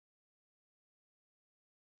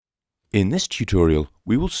In this tutorial,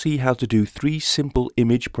 we will see how to do 3 simple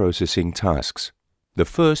image processing tasks. The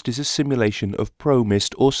first is a simulation of Pro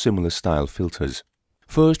Mist or similar style filters.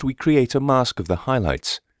 First, we create a mask of the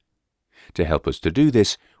highlights. To help us to do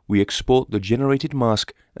this, we export the generated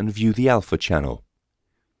mask and view the alpha channel.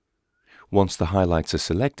 Once the highlights are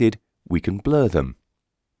selected, we can blur them.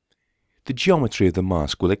 The geometry of the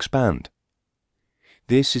mask will expand.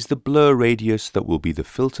 This is the blur radius that will be the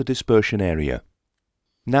filter dispersion area.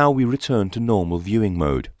 Now we return to normal viewing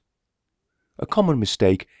mode. A common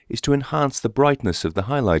mistake is to enhance the brightness of the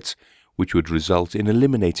highlights, which would result in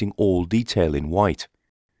eliminating all detail in white.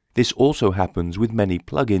 This also happens with many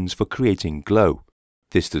plugins for creating glow.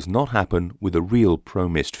 This does not happen with a real Pro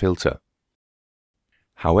Mist filter.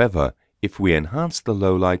 However, if we enhance the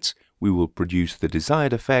lowlights, we will produce the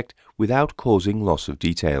desired effect without causing loss of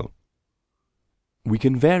detail. We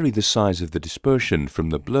can vary the size of the dispersion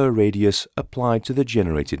from the blur radius applied to the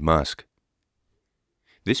generated mask.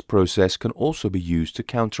 This process can also be used to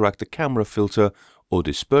counteract the camera filter or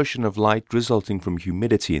dispersion of light resulting from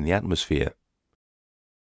humidity in the atmosphere.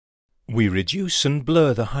 We reduce and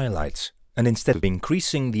blur the highlights, and instead of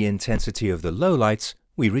increasing the intensity of the lowlights,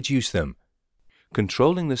 we reduce them.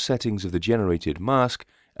 Controlling the settings of the generated mask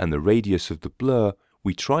and the radius of the blur,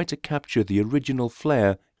 we try to capture the original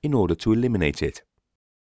flare in order to eliminate it.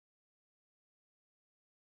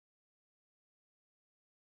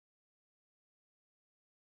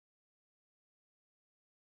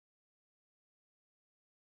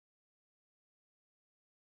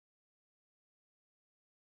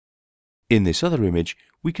 In this other image,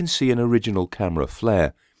 we can see an original camera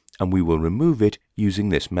flare, and we will remove it using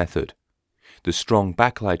this method. The strong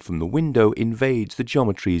backlight from the window invades the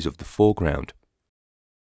geometries of the foreground.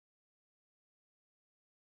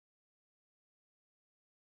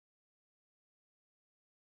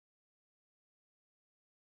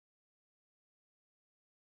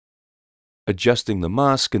 Adjusting the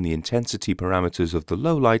mask and the intensity parameters of the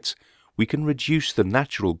lowlights, we can reduce the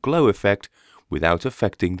natural glow effect without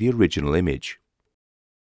affecting the original image.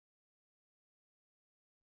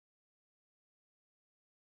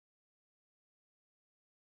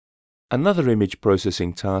 Another image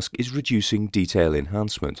processing task is reducing detail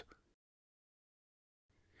enhancement.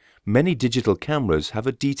 Many digital cameras have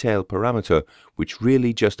a detail parameter which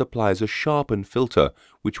really just applies a sharpen filter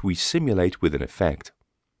which we simulate with an effect.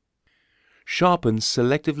 Sharpen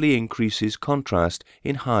selectively increases contrast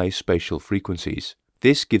in high spatial frequencies.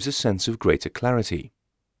 This gives a sense of greater clarity.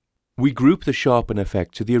 We group the sharpen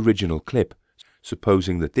effect to the original clip,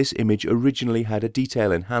 supposing that this image originally had a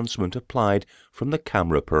detail enhancement applied from the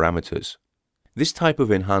camera parameters. This type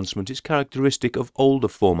of enhancement is characteristic of older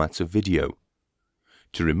formats of video.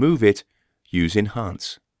 To remove it, use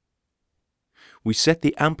Enhance. We set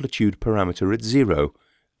the amplitude parameter at 0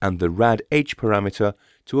 and the rad_h parameter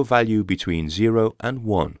to a value between 0 and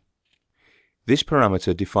 1. This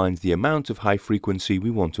parameter defines the amount of high frequency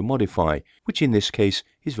we want to modify, which in this case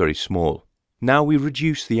is very small. Now we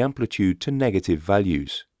reduce the amplitude to negative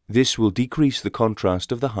values. This will decrease the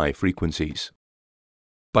contrast of the high frequencies.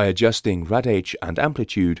 By adjusting rad_h and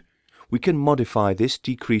amplitude, we can modify this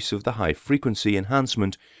decrease of the high frequency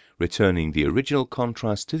enhancement, returning the original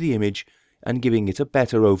contrast to the image and giving it a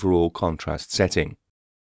better overall contrast setting.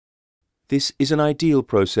 This is an ideal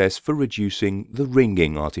process for reducing the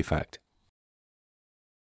ringing artifact.